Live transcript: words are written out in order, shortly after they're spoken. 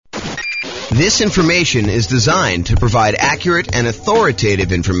This information is designed to provide accurate and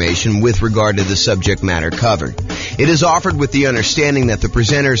authoritative information with regard to the subject matter covered. It is offered with the understanding that the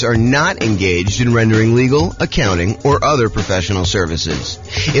presenters are not engaged in rendering legal, accounting, or other professional services.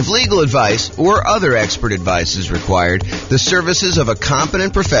 If legal advice or other expert advice is required, the services of a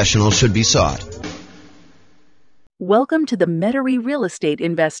competent professional should be sought. Welcome to the Metairie Real Estate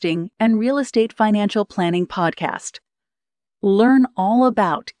Investing and Real Estate Financial Planning Podcast. Learn all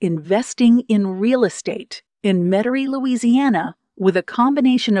about investing in real estate in Metairie, Louisiana, with a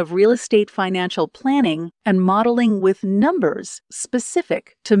combination of real estate financial planning and modeling with numbers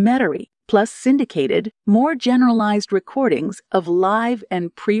specific to Metairie, plus syndicated, more generalized recordings of live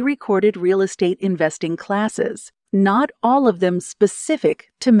and pre-recorded real estate investing classes, not all of them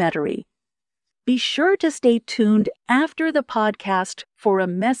specific to Metairie. Be sure to stay tuned after the podcast for a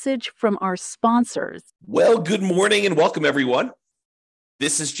message from our sponsors. Well, good morning and welcome, everyone.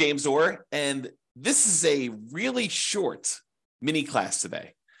 This is James Orr, and this is a really short mini class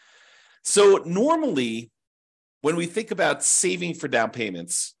today. So normally, when we think about saving for down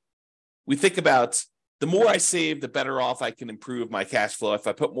payments, we think about the more I save, the better off I can improve my cash flow. If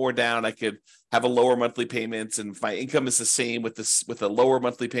I put more down, I could have a lower monthly payment. And if my income is the same with a lower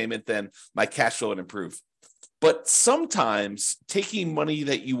monthly payment, then my cash flow would improve. But sometimes taking money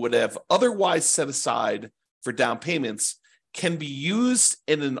that you would have otherwise set aside for down payments can be used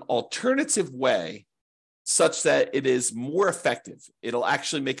in an alternative way such that it is more effective. It'll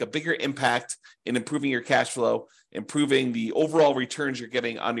actually make a bigger impact in improving your cash flow, improving the overall returns you're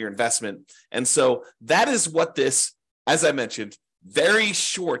getting on your investment. And so that is what this, as I mentioned, very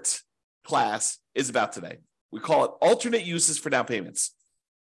short class is about today. We call it alternate uses for down payments.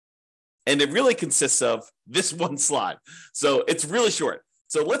 And it really consists of this one slide. So it's really short.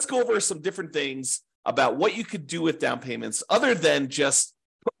 So let's go over some different things about what you could do with down payments other than just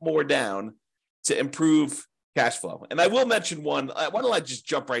put more down to improve cash flow. And I will mention one. Why don't I just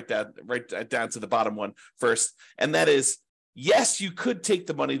jump right down to the bottom one first? And that is, yes, you could take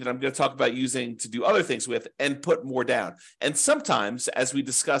the money that I'm going to talk about using to do other things with and put more down. And sometimes, as we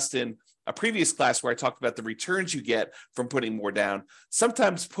discussed in a previous class where I talked about the returns you get from putting more down,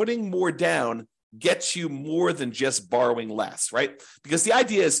 sometimes putting more down gets you more than just borrowing less, right? Because the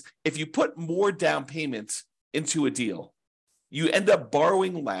idea is if you put more down payment into a deal, you end up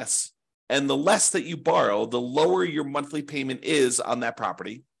borrowing less. And the less that you borrow, the lower your monthly payment is on that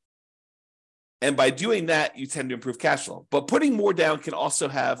property. And by doing that, you tend to improve cash flow. But putting more down can also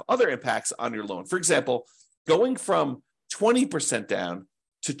have other impacts on your loan. For example, going from 20% down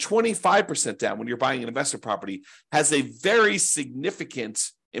to 25% down when you're buying an investment property has a very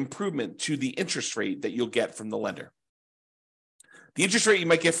significant improvement to the interest rate that you'll get from the lender. The interest rate you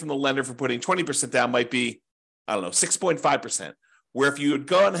might get from the lender for putting 20% down might be, 6.5%. Where if you had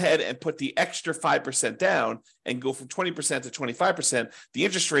gone ahead and put the extra 5% down and go from 20% to 25%, the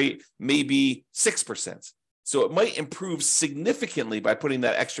interest rate may be 6%. So it might improve significantly by putting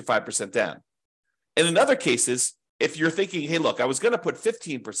that extra 5% down. And in other cases, if you're thinking, hey, look, I was going to put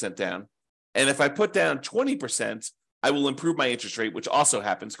 15% down, and if I put down 20%, I will improve my interest rate, which also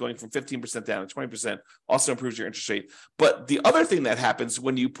happens. Going from 15% down to 20% also improves your interest rate. But the other thing that happens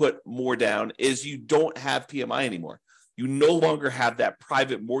when you put more down is you don't have PMI anymore. You no longer have that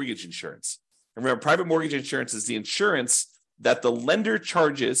private mortgage insurance. And remember, private mortgage insurance is the insurance that the lender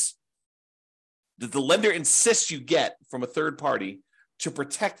charges, that the lender insists you get from a third party to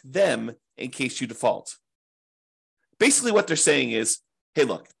protect them in case you default. Basically, what they're saying is, hey,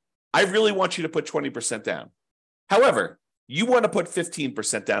 look, I really want you to put 20% down. However, you want to put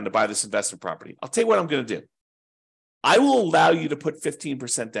 15% down to buy this investment property. I'll tell you what I'm going to do. I will allow you to put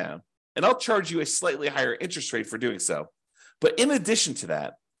 15% down, and I'll charge you a slightly higher interest rate for doing so. But in addition to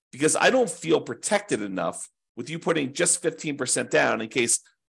that, because I don't feel protected enough with you putting just 15% down in case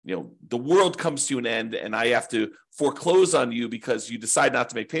the world comes to an end and I have to foreclose on you because you decide not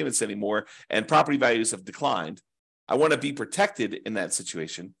to make payments anymore and property values have declined, I want to be protected in that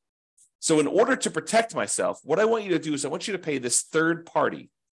situation. So in order to protect myself, what I want you to do is I want you to pay this third party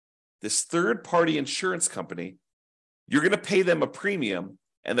insurance company. You're going to pay them a premium.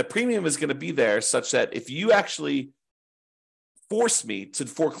 And the premium is going to be there such that if you actually force me to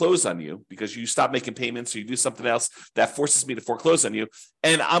foreclose on you because you stop making payments or you do something else that forces me to foreclose on you,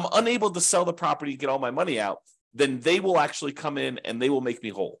 and I'm unable to sell the property, get all my money out, then they will actually come in and they will make me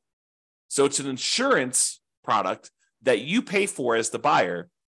whole. So it's an insurance product that you pay for as the buyer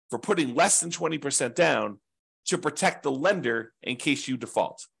for putting less than 20% down to protect the lender in case you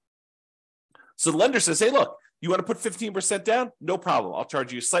default. So the lender says, hey, look, You want to put 15% down? No problem. I'll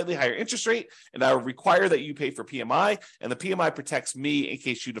charge you a slightly higher interest rate, and I will require that you pay for PMI, and the PMI protects me in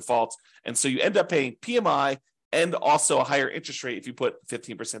case you default. And so you end up paying PMI and also a higher interest rate if you put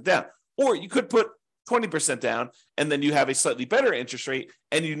 15% down. Or you could put 20% down, and then you have a slightly better interest rate,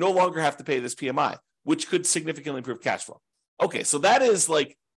 and you no longer have to pay this PMI, which could significantly improve cash flow. Okay, so that is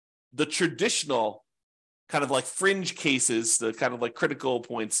like the traditional kind of like fringe cases, the kind of like critical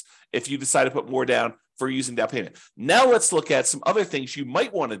points if you decide to put more down for using down payment. Now let's look at some other things you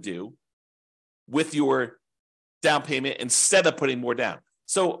might want to do with your down payment instead of putting more down.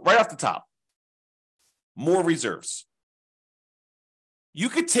 So right off the top, more reserves. You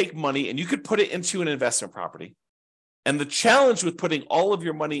could take money and you could put it into an investment property. And the challenge with putting all of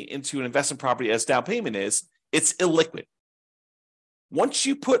your money into an investment property as down payment is it's illiquid. Once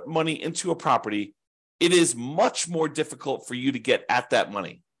you put money into a property, it is much more difficult for you to get at that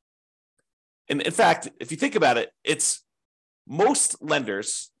money. And in fact, if you think about it, it's most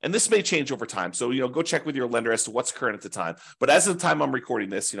lenders, and this may change over time. So, go check with your lender as to what's current at the time. But as of the time I'm recording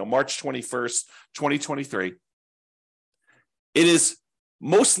this, March 21st, 2023, it is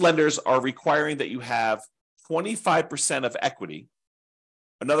most lenders are requiring that you have 25% of equity.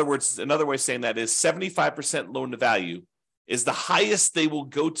 In other words, another way of saying that is 75% loan to value is the highest they will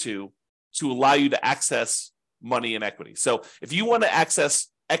go to allow you to access money and equity. So if you want to access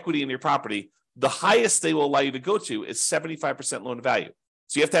equity in your property, the highest they will allow you to go to is 75% loan to value.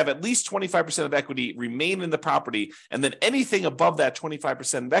 So you have to have at least 25% of equity remain in the property, and then anything above that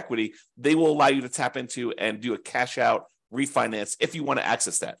 25% of equity, they will allow you to tap into and do a cash out refinance if you want to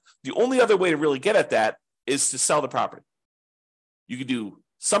access that. The only other way to really get at that is to sell the property. You could do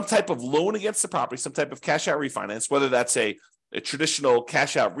some type of loan against the property, some type of cash out refinance, whether that's a traditional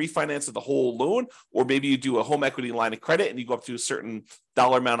cash out refinance of the whole loan, or maybe you do a home equity line of credit and you go up to a certain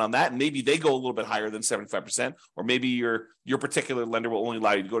dollar amount on that, and maybe they go a little bit higher than 75%, or maybe your particular lender will only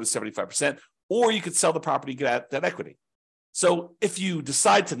allow you to go to 75%, or you could sell the property and get that equity. So if you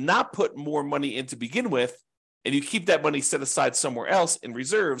decide to not put more money in to begin with, and you keep that money set aside somewhere else in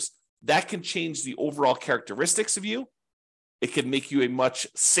reserves, that can change the overall characteristics of you. It can make you a much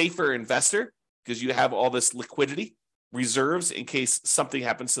safer investor because you have all this liquidity reserves in case something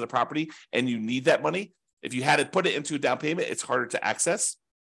happens to the property and you need that money. If you had to put it into a down payment, it's harder to access.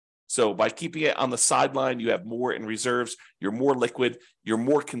 So by keeping it on the sideline, you have more in reserves, you're more liquid, you're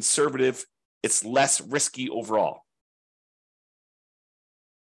more conservative, it's less risky overall.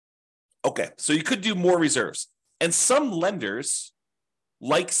 Okay, so you could do more reserves. And some lenders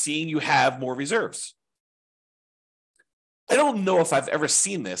like seeing you have more reserves. I don't know if I've ever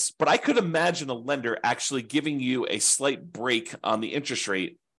seen this, but I could imagine a lender actually giving you a slight break on the interest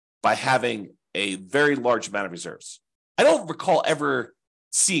rate by having a very large amount of reserves. I don't recall ever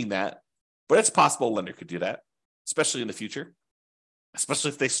seeing that, but it's possible a lender could do that, especially in the future, especially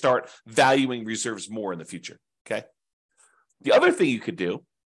if they start valuing reserves more in the future, okay? The other thing you could do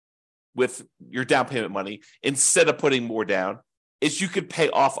with your down payment money, instead of putting more down, is you could pay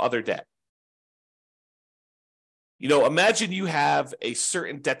off other debt. Imagine you have a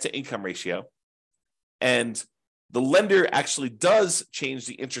certain debt to income ratio, and the lender actually does change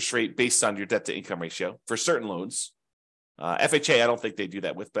the interest rate based on your debt to income ratio for certain loans. FHA, I don't think they do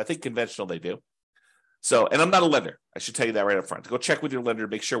that with, but I think conventional they do. So, and I'm not a lender. I should tell you that right up front. Go check with your lender to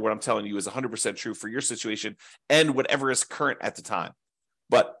make sure what I'm telling you is 100% true for your situation and whatever is current at the time.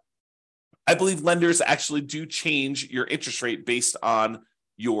 But I believe lenders actually do change your interest rate based on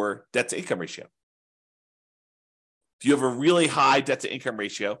your debt to income ratio. If you have a really high debt to income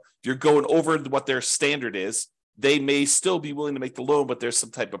ratio, if you're going over what their standard is, they may still be willing to make the loan, but there's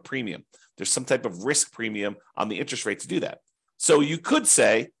some type of premium. There's some type of risk premium on the interest rate to do that. So you could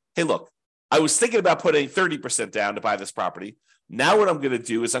say, hey, look, I was thinking about putting 30% down to buy this property. Now what I'm going to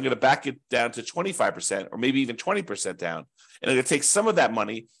do is I'm going to back it down to 25% or maybe even 20% down. And I'm going to take some of that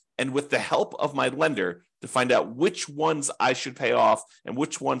money and with the help of my lender to find out which ones I should pay off and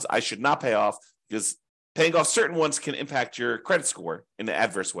which ones I should not pay off, because paying off certain ones can impact your credit score in an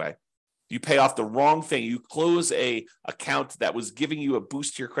adverse way. You pay off the wrong thing. You close a account that was giving you a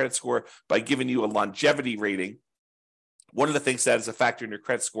boost to your credit score by giving you a longevity rating. One of the things that is a factor in your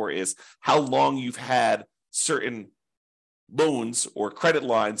credit score is how long you've had certain loans or credit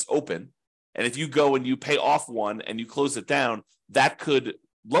lines open. And if you go and you pay off one and you close it down, that could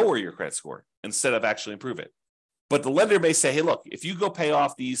lower your credit score instead of actually improve it. But the lender may say, hey, look, if you go pay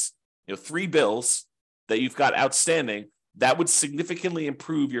off these 3 bills that you've got outstanding, that would significantly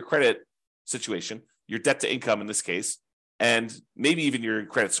improve your credit situation, your debt to income in this case, and maybe even your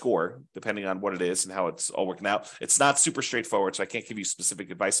credit score, depending on what it is and how it's all working out. It's not super straightforward, so I can't give you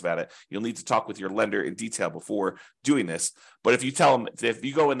specific advice about it. You'll need to talk with your lender in detail before doing this. But if you tell them, if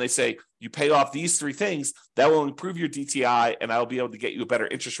you go and they say, you pay off these 3 things, that will improve your DTI and I'll be able to get you a better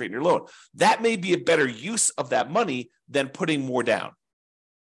interest rate in your loan. That may be a better use of that money than putting more down.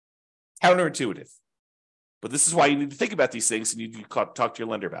 Counterintuitive. But this is why you need to think about these things and you need to talk to your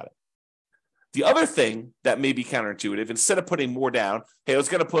lender about it. The other thing that may be counterintuitive, instead of putting more down, hey, I was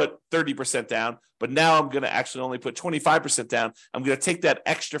going to put 30% down, but now I'm going to actually only put 25% down. I'm going to take that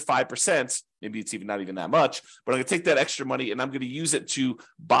extra 5%, maybe it's even not even that much, but I'm going to take that extra money and I'm going to use it to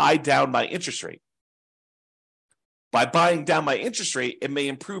buy down my interest rate. By buying down my interest rate, it may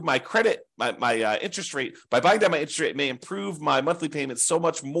improve my credit, my interest rate. By buying down my interest rate, it may improve my monthly payments so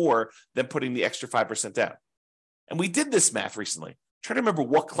much more than putting the extra 5% down. And we did this math recently. I'm trying to remember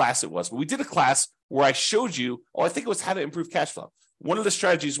what class it was, but we did a class where I showed you, I think it was how to improve cash flow. One of the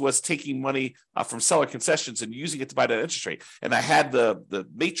strategies was taking money from seller concessions and using it to buy down interest rate. And I had the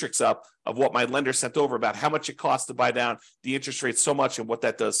matrix up of what my lender sent over about how much it costs to buy down the interest rate so much and what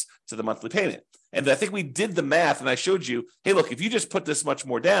that does to the monthly payment. And I think we did the math and I showed you, hey, look, if you just put this much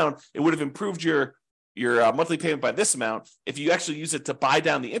more down, it would have improved your monthly payment by this amount. If you actually use it to buy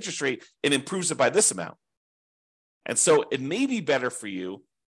down the interest rate, it improves it by this amount. And so it may be better for you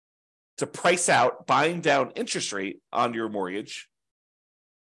to price out buying down interest rate on your mortgage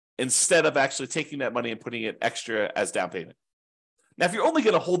instead of actually taking that money and putting it extra as down payment. Now, if you're only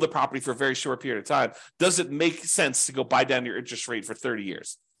going to hold the property for a very short period of time, does it make sense to go buy down your interest rate for 30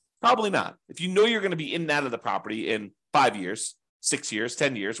 years? Probably not. If you know you're going to be in and out of the property in 5 years, 6 years,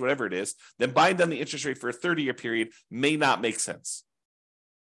 10 years, whatever it is, then buying down the interest rate for a 30-year period may not make sense.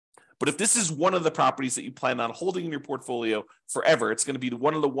 But if this is one of the properties that you plan on holding in your portfolio forever, it's going to be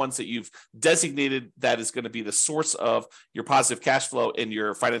one of the ones that you've designated that is going to be the source of your positive cash flow in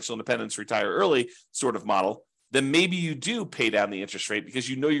your financial independence, retire early sort of model, then maybe you do pay down the interest rate because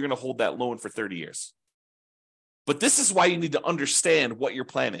you know you're going to hold that loan for 30 years. But this is why you need to understand what your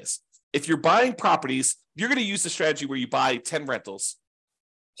plan is. If you're buying properties, you're going to use the strategy where you buy 10 rentals,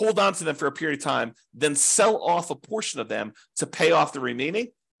 hold on to them for a period of time, then sell off a portion of them to pay off the remaining.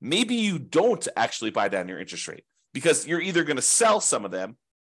 Maybe you don't actually buy down your interest rate because you're either going to sell some of them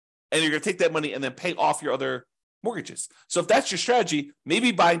and you're going to take that money and then pay off your other mortgages. So if that's your strategy,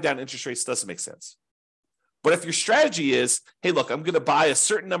 maybe buying down interest rates doesn't make sense. But if your strategy is, hey, look, I'm going to buy a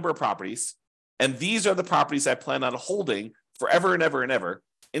certain number of properties and these are the properties I plan on holding forever and ever and ever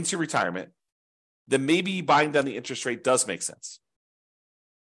into retirement, then maybe buying down the interest rate does make sense.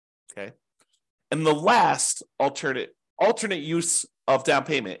 Okay. And the last alternate use of down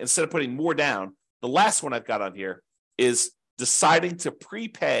payment, instead of putting more down, the last one I've got on here is deciding to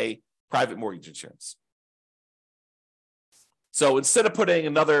prepay private mortgage insurance. So instead of putting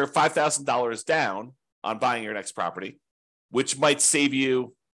another $5,000 down on buying your next property, which might save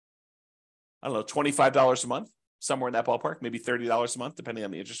you, I don't know, $25 a month, somewhere in that ballpark, maybe $30 a month, depending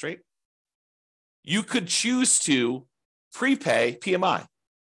on the interest rate, you could choose to prepay PMI.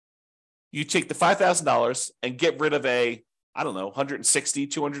 You take the $5,000 and get rid of a, I don't know, $160,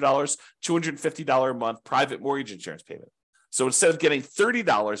 $200, $250 a month private mortgage insurance payment. So instead of getting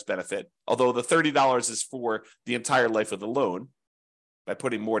 $30 benefit, although the $30 is for the entire life of the loan, by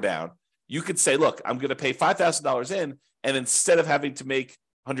putting more down, you could say, look, I'm going to pay $5,000 in, and instead of having to make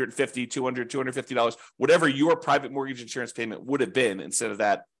 $150, $200, $250, whatever your private mortgage insurance payment would have been, instead of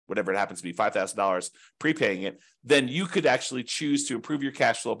that, whatever it happens to be, $5,000 prepaying it, then you could actually choose to improve your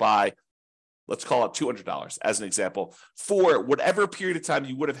cash flow by, let's call it $200 as an example, for whatever period of time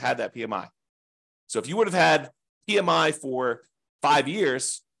you would have had that PMI. So if you would have had PMI for 5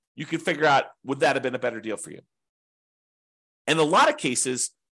 years, you could figure out, would that have been a better deal for you? In a lot of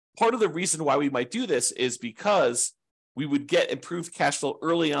cases, part of the reason why we might do this is because we would get improved cash flow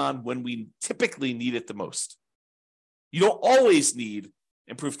early on when we typically need it the most. You don't always need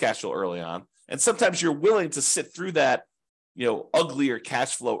improved cash flow early on. And sometimes you're willing to sit through that, uglier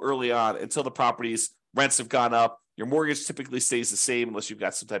cash flow early on until the property's rents have gone up. Your mortgage typically stays the same unless you've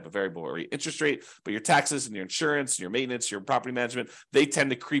got some type of variable rate interest rate, but your taxes and your insurance, your maintenance, your property management, they tend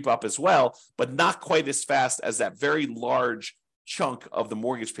to creep up as well, but not quite as fast as that very large chunk of the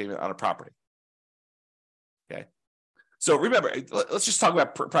mortgage payment on a property. Okay. So remember, let's just talk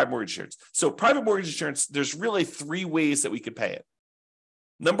about private mortgage insurance. So private mortgage insurance, there's really 3 ways that we could pay it.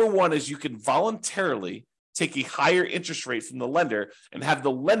 Number one is you can voluntarily take a higher interest rate from the lender and have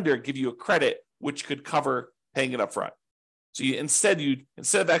the lender give you a credit which could cover paying it up front. So instead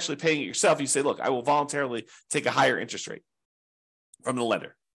of actually paying it yourself, you say, look, I will voluntarily take a higher interest rate from the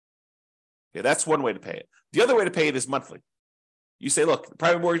lender. Okay, that's one way to pay it. The other way to pay it is monthly. You say, look,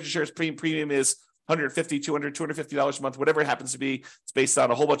 private mortgage insurance premium is $150, $200, $250 a month, whatever it happens to be. It's based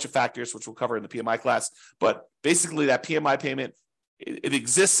on a whole bunch of factors, which we'll cover in the PMI class. But basically that PMI payment, it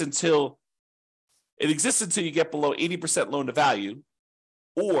exists until you get below 80% loan to value,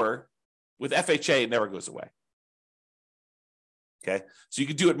 or with FHA, it never goes away. Okay. So you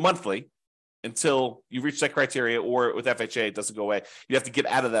can do it monthly until you reach that criteria, or with FHA, it doesn't go away. You have to get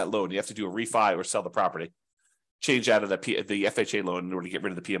out of that loan. You have to do a refi or sell the property, change out of the FHA loan in order to get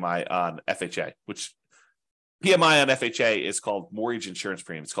rid of the PMI on FHA, which PMI on FHA is called mortgage insurance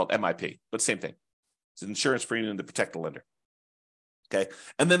premium. It's called MIP, but same thing. It's an insurance premium to protect the lender. Okay.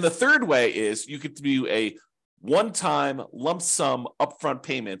 And then the third way is you could do a one-time lump sum upfront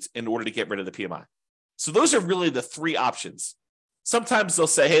payment in order to get rid of the PMI. So those are really the three options. Sometimes they'll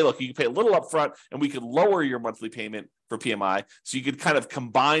say, hey, look, you can pay a little upfront and we could lower your monthly payment for PMI. So you could kind of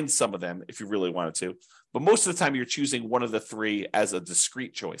combine some of them if you really wanted to. But most of the time you're choosing one of the three as a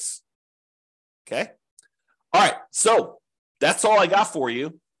discrete choice. Okay. All right. So that's all I got for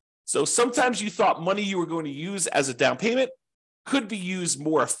you. So sometimes you thought money you were going to use as a down payment could be used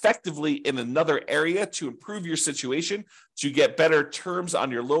more effectively in another area to improve your situation, to get better terms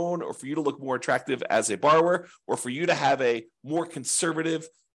on your loan, or for you to look more attractive as a borrower, or for you to have a more conservative,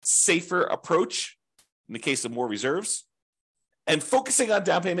 safer approach in the case of more reserves. And focusing on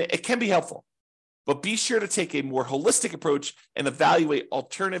down payment, it can be helpful, but be sure to take a more holistic approach and evaluate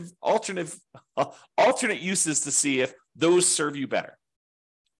alternate uses to see if those serve you better.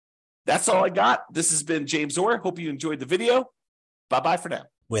 That's all I got. This has been James Orr. Hope you enjoyed the video. Bye-bye for now.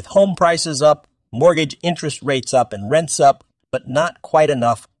 With home prices up, mortgage interest rates up, and rents up, but not quite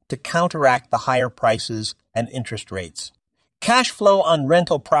enough to counteract the higher prices and interest rates. Cash flow on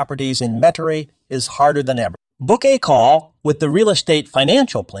rental properties in Metairie is harder than ever. Book a call with the Real Estate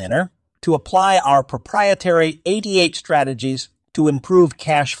Financial Planner to apply our proprietary 88 strategies to improve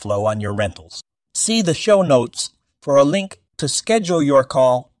cash flow on your rentals. See the show notes for a link to schedule your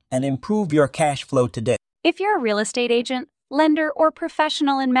call and improve your cash flow today. If you're a real estate agent, lender, or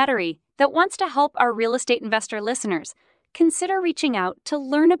professional in Metairie that wants to help our real estate investor listeners, consider reaching out to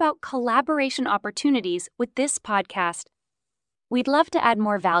learn about collaboration opportunities with this podcast. We'd love to add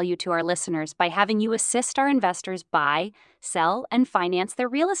more value to our listeners by having you assist our investors buy, sell, and finance their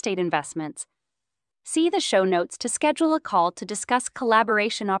real estate investments. See the show notes to schedule a call to discuss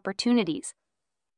collaboration opportunities.